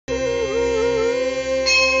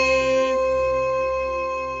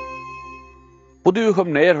புதுயுகம்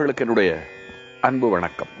நேயர்களுக்கு என்னுடைய அன்பு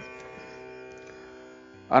வணக்கம்.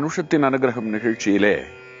 அனுஷத்தின் அனுகிரகம் நிகழ்ச்சியிலே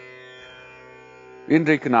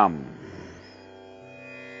இன்றைக்கு நாம்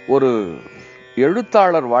ஒரு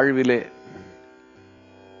எழுத்தாளர் வாழ்விலே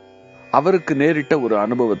அவருக்கு நேரிட்ட ஒரு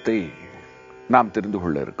அனுபவத்தை நாம் தெரிந்து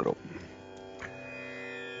கொள்ள இருக்கிறோம்.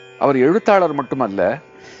 அவர் எழுத்தாளர் மட்டுமல்ல,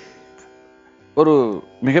 ஒரு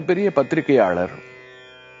மிகப்பெரிய பத்திரிகையாளர்,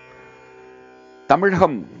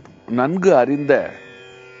 தமிழகம் நன்கு அறிந்த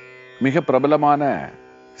மிக பிரபலமான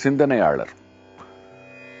சிந்தனையாளர்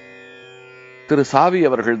திரு சாவி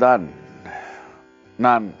அவர்கள்தான்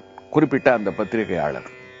நான் குறிப்பிட்ட அந்த பத்திரிகையாளர்.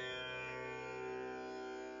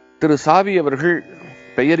 திரு சாவி அவர்கள்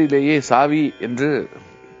பெயரிலேயே சாவி என்று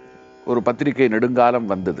ஒரு பத்திரிகை நெடுங்காலம்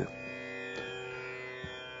வந்தது.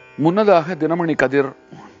 முன்னதாக தினமணி கதிர்,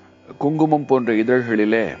 குங்குமம் போன்ற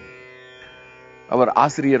இதழ்களிலே அவர்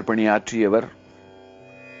ஆசிரியர் பணியாற்றியவர்.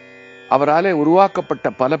 அவராலே உருவாக்கப்பட்ட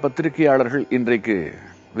பல பத்திரிகையாளர்கள் இன்றைக்கு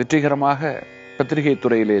வெற்றிகரமாக பத்திரிகை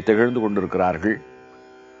துறையிலே திகழ்ந்து கொண்டிருக்கிறார்கள்.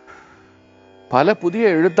 பல புதிய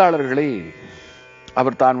எழுத்தாளர்களை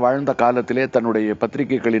அவர் தான் வாழ்ந்த காலத்திலே தன்னுடைய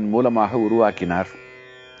பத்திரிகைகளின் மூலமாக உருவாக்கினார்.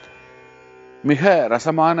 மிக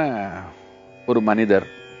ரசமான ஒரு மனிதர்.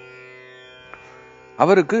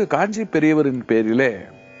 அவருக்கு காஞ்சி பெரியவரின் பேரிலே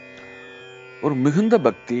ஒரு மிகுந்த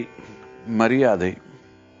பக்தி, மரியாதை.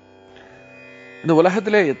 இந்த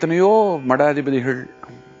உலகத்திலே எத்தனையோ மடாதிபதிகள்,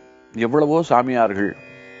 எவ்வளவோ சாமியார்கள்,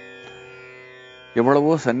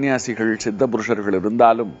 எவ்வளவோ சன்னியாசிகள், சித்த புருஷர்கள்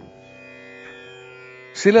இருந்தாலும்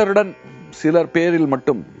சில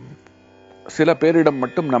பேரிடம்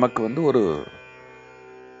மட்டும் நமக்கு ஒரு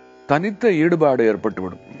தனித்த ஈடுபாடு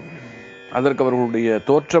ஏற்பட்டுவிடும். அதற்கு அவர்களுடைய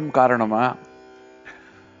தோற்றம் காரணமா,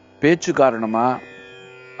 பேச்சு காரணமா,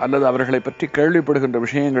 அல்லது அவர்களை பற்றி கேள்விப்படுகின்ற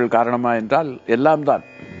விஷயங்கள் காரணமா என்றால் எல்லாம் தான்.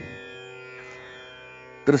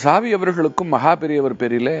 திரு சாவி அவர்களுக்கும் மகா பெரியவர்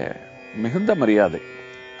பேரிலே மிகுந்த மரியாதை.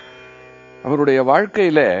 அவருடைய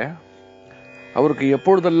வாழ்க்கையில அவருக்கு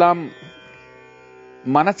எப்பொழுதெல்லாம்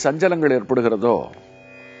மனச்சஞ்சலங்கள் ஏற்படுகிறதோ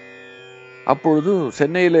அப்பொழுது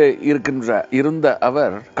சென்னையிலே இருந்த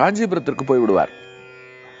அவர் காஞ்சிபுரத்திற்கு போய்விடுவார்.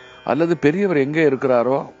 அல்லது பெரியவர் எங்கே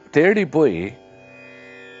இருக்கிறாரோ தேடி போய்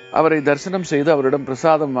அவரை தரிசனம் செய்து அவரிடம்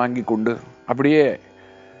பிரசாதம் வாங்கி கொண்டு அப்படியே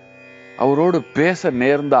அவரோடு பேச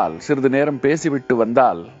நேர்ந்தால், சிறிது நேரம் பேசிவிட்டு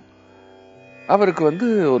வந்தால் அவருக்கு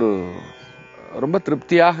ஒரு ரொம்ப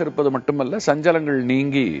திருப்தியாக இருப்பது மட்டுமல்ல, சஞ்சலங்கள்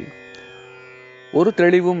நீங்கி ஒரு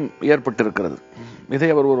தெளிவும் ஏற்பட்டிருக்கிறது.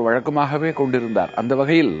 இதை அவர் ஒரு வழக்கமாகவே கொண்டிருந்தார். அந்த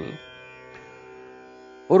வகையில்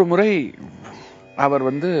ஒரு முறை அவர்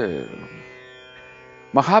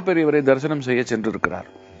மகா பெரியவரை தரிசனம் செய்ய சென்றிருக்கிறார்.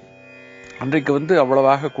 அன்றைக்கு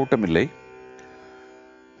அவ்வளவாக கூட்டமில்லை.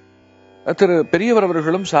 திரு பெரியவர்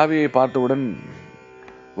அவர்களும் சாவியை பார்த்தவுடன்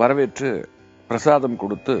வரவேற்று பிரசாதம்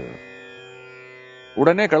கொடுத்து,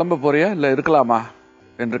 உடனே கிளம்ப போறியா இல்ல இருக்கலாமா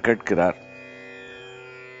என்று கேட்கிறார்.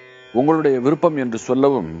 உங்களுடைய விருப்பம் என்று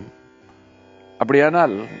சொல்லவும்,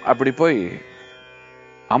 அப்படியானால் அப்படி போய்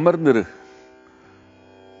அமர்ந்திரு,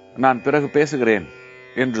 நான் பிறகு பேசுகிறேன்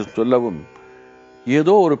என்று சொல்லவும்,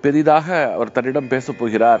 ஏதோ ஒரு பெரிதாக அவர் தன்னிடம் பேசப்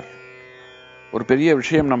போகிறார், ஒரு பெரிய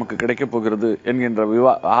விஷயம் நமக்கு கிடைக்கப் போகிறது என்கின்ற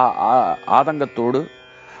ஆதங்கத்தோடு,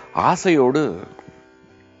 ஆசையோடு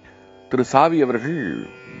திரு சாவி அவர்கள்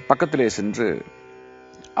பக்கத்திலே சென்று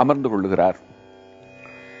அமர்ந்து கொள்ளுகிறார்.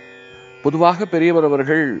 பொதுவாக பெரியவர்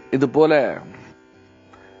அவர்கள் இது போல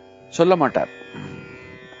சொல்ல மாட்டார்.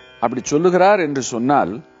 அப்படி சொல்லுகிறார் என்று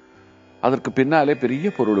சொன்னால் அதற்கு பின்னாலே பெரிய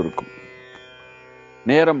பொருள் இருக்கும்.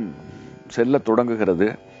 நேரம் செல்ல தொடங்குகிறது.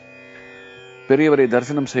 பெரியவரை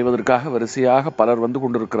தரிசனம் செய்வதற்காக வரிசையாக பலர் வந்து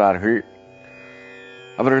கொண்டிருக்கிறார்கள்.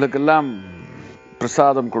 அவர்களுக்கெல்லாம்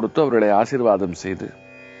பிரசாதம் கொடுத்து அவர்களை ஆசீர்வாதம் செய்து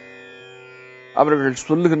அவர்கள்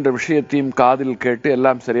சொல்லுகின்ற விஷயத்தையும் காதில் கேட்டு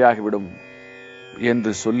எல்லாம் சரியாகிவிடும்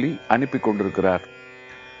என்று சொல்லி அனுப்பி கொண்டிருக்கிறார்.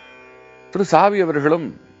 திரு சாவி அவர்களும்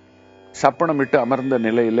சப்பனமிட்டு அமர்ந்த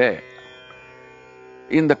நிலையிலே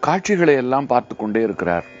இந்த காட்சிகளை எல்லாம் பார்த்து கொண்டே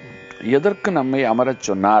இருக்கிறார். எதற்கு நம்மை அமரச்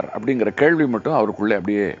சொன்னார் அப்படிங்கிற கேள்வி மட்டும் அவருக்குள்ளே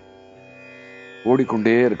அப்படியே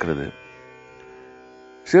ஓடிக்கொண்டே இருக்கிறது.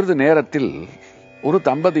 சிறிது நேரத்தில் ஒரு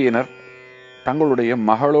தம்பதியினர் தங்களுடைய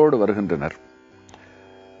மகளோடு வருகின்றனர்.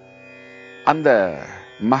 அந்த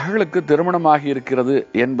மகளுக்கு திருமணமாகி இருக்கிறது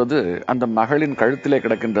என்பது அந்த மகளின் கழுத்திலே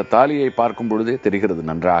கிடக்கின்ற தாலியை பார்க்கும் பொழுதே தெரிகிறது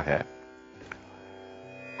நன்றாக.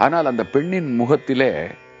 ஆனால் அந்த பெண்ணின் முகத்திலே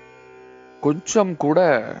கொஞ்சம் கூட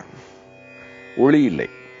ஒளி இல்லை.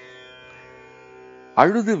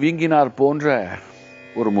 அழுது வீங்கினார் போன்ற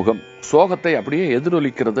ஒரு முகம், சோகத்தை அப்படியே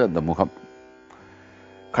எதிரொலிக்கிறது அந்த முகம்.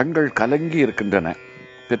 கண்கள் கலங்கி இருக்கின்றன.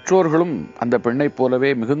 பெற்றோர்களும் அந்த பெண்ணை போலவே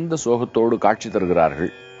மிகுந்த சோகத்தோடு காட்சி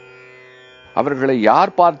தருகிறார்கள். அவர்களை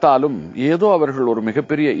யார் பார்த்தாலும் ஏதோ அவர்கள் ஒரு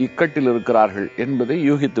மிகப்பெரிய இக்கட்டில் இருக்கிறார்கள் என்பதை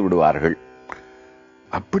யூகித்து விடுவார்கள்.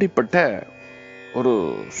 அப்படிப்பட்ட ஒரு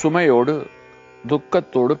சுமையோடு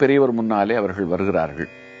துக்கத்தோடு பெரியவர் முன்னாலே அவர்கள் வருகிறார்கள்.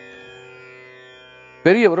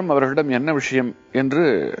 பெரியவரும் அவர்களிடம் என்ன விஷயம் என்று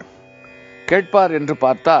கேட்பார் என்று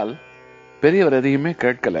பார்த்தால் பெரியவர் எதையுமே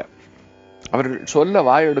கேட்கல. அவர்கள் சொல்ல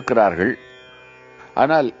வாயெடுக்கிறார்கள்.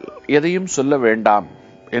 ஆனால் எதையும் சொல்ல வேண்டாம்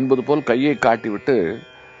என்பது போல் கையை காட்டிவிட்டு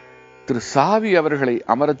திரு சாவி அவர்களை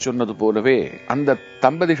அமரச் சொன்னது போலவே அந்த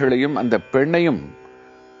தம்பதிகளையும் அந்த பெண்ணையும்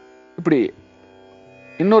இப்படி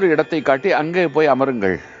இன்னொரு இடத்தை காட்டி அங்கே போய்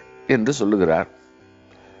அமருங்கள் என்று சொல்லுகிறார்.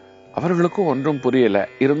 அவர்களுக்கும் ஒன்றும் புரியல.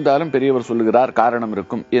 இருந்தாலும் பெரியவர் சொல்லுகிறார், காரணம்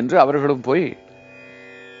இருக்கும் என்று அவர்களும் போய்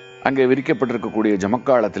அங்கே விரிக்கப்பட்டிருக்கக்கூடிய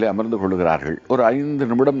ஜமக்காலத்திலே அமர்ந்து கொள்ளுகிறார்கள். ஒரு 5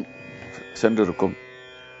 நிமிடம் சென்றிருக்கும்.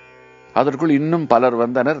 அதற்குள் இன்னும் பலர்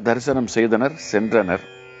வந்தனர், தரிசனம் செய்தனர், சென்றனர்.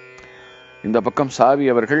 இந்த பக்கம் சாவி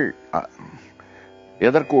அவர்கள்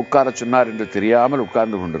எதற்கு உட்கார சொன்னார் என்று தெரியாமல்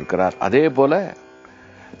உட்கார்ந்து கொண்டிருக்கிறார். அதே போல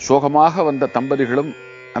சோகமாக வந்த தம்பதிகளும்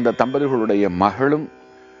அந்த தம்பதிகளுடைய மகளும்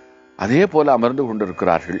அதே போல அமர்ந்து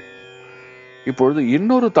கொண்டிருக்கிறார்கள். இப்பொழுது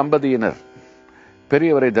இன்னொரு தம்பதியினர்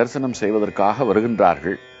பெரியவரை தரிசனம் செய்வதற்காக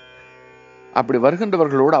வருகின்றார்கள். அப்படி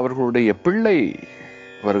வருகின்றவர்களோடு அவர்களுடைய பிள்ளை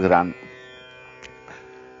வருகிறான்.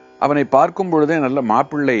 அவனை பார்க்கும் பொழுதே நல்ல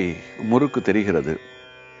மாப்பிள்ளை முறுக்கு தெரிகிறது.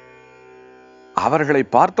 அவர்களை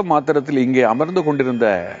பார்த்த மாத்திரத்தில் இங்கே அமர்ந்து கொண்டிருந்த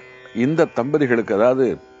இந்த தம்பதிகளுக்கு, அதாவது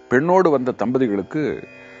பெண்ணோடு வந்த தம்பதிகளுக்கு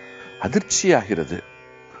அதிர்ச்சியாகிறது.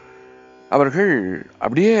 அவர்கள்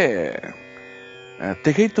அப்படியே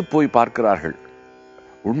திகைத்து போய் பார்க்கிறார்கள்.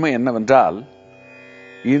 உண்மை என்னவென்றால்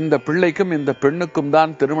இந்த பிள்ளைக்கும் இந்த பெண்ணுக்கும்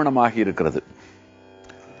தான் திருமணமாகி இருக்கிறது.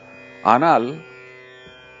 ஆனால்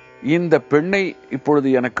இந்த பெண்ணை இப்பொழுது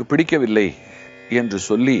எனக்கு பிடிக்கவில்லை என்று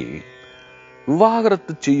சொல்லி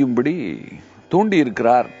விவாகரத்து செய்யும்படி தூண்டி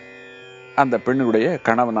இருக்கிறார் அந்த பெண்ணுடைய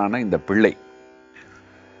கணவனான இந்த பிள்ளை.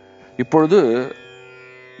 இப்பொழுது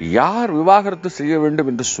யார் விவாகரத்து செய்ய வேண்டும்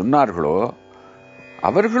என்று சொன்னார்களோ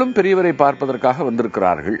அவர்களும் பெரியவரை பார்ப்பதற்காக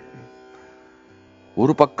வந்திருக்கிறார்கள்.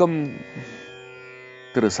 ஒரு பக்கம்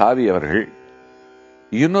திரு சாவி அவர்கள்,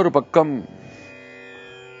 இன்னொரு பக்கம்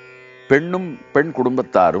பெண்ணும் பெண்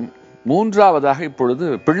குடும்பத்தாரும், மூன்றாவதாக இப்பொழுது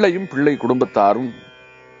பிள்ளையும் பிள்ளை குடும்பத்தாரும்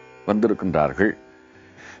வந்திருக்கின்றார்கள்.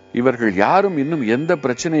 இவர்கள் யாரும் இன்னும் எந்த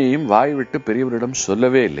பிரச்சனையையும் வாய்விட்டு பெரியவரிடம்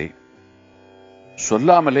சொல்லவே இல்லை.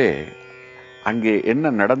 சொல்லாமலே அங்கே என்ன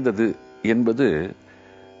நடந்தது என்பது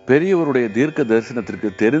பெரியவருடைய தீர்க்க தரிசனத்திற்கு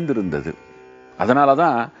தெரிந்திருந்தது.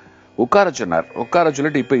 அதனாலதான் உட்கார சொன்னார். உட்கார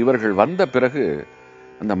சொல்லிட்டு இப்ப இவர்கள் வந்த பிறகு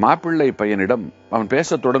அந்த மாப்பிள்ளை பையனிடம் அவன்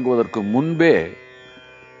பேச தொடங்குவதற்கு முன்பே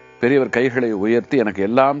பெரியவர் கைகளை உயர்த்தி எனக்கு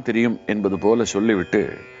எல்லாம் தெரியும் என்பது போல சொல்லிவிட்டு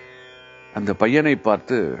அந்த பையனை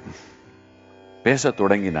பார்த்து பேச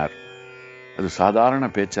தொடங்கினார். அது சாதாரண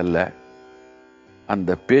பேச்சல்ல.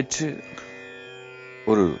 அந்த பேச்சு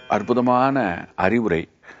ஒரு அற்புதமான அறிவுரை.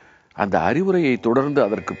 அந்த அறிவுரையை தொடர்ந்து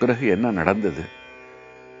அதற்கு பிறகு என்ன நடந்தது,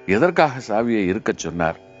 எதற்காக சாவியை இருக்க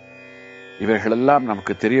சொன்னார், இவைகளெல்லாம்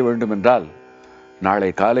நமக்கு தெரிய வேண்டும் என்றால் நாளை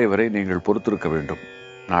காலை வரை நீங்கள் பொறுத்திருக்க வேண்டும்.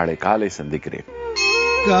 நாளை காலை சந்திக்கிறேன்.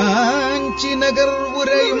 காஞ்சி நகர்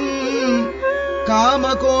உரையும்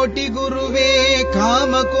காமகோட்டி குருவே,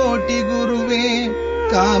 காமகோட்டி குருவே,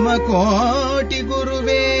 காமகோட்டி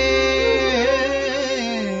குருவே.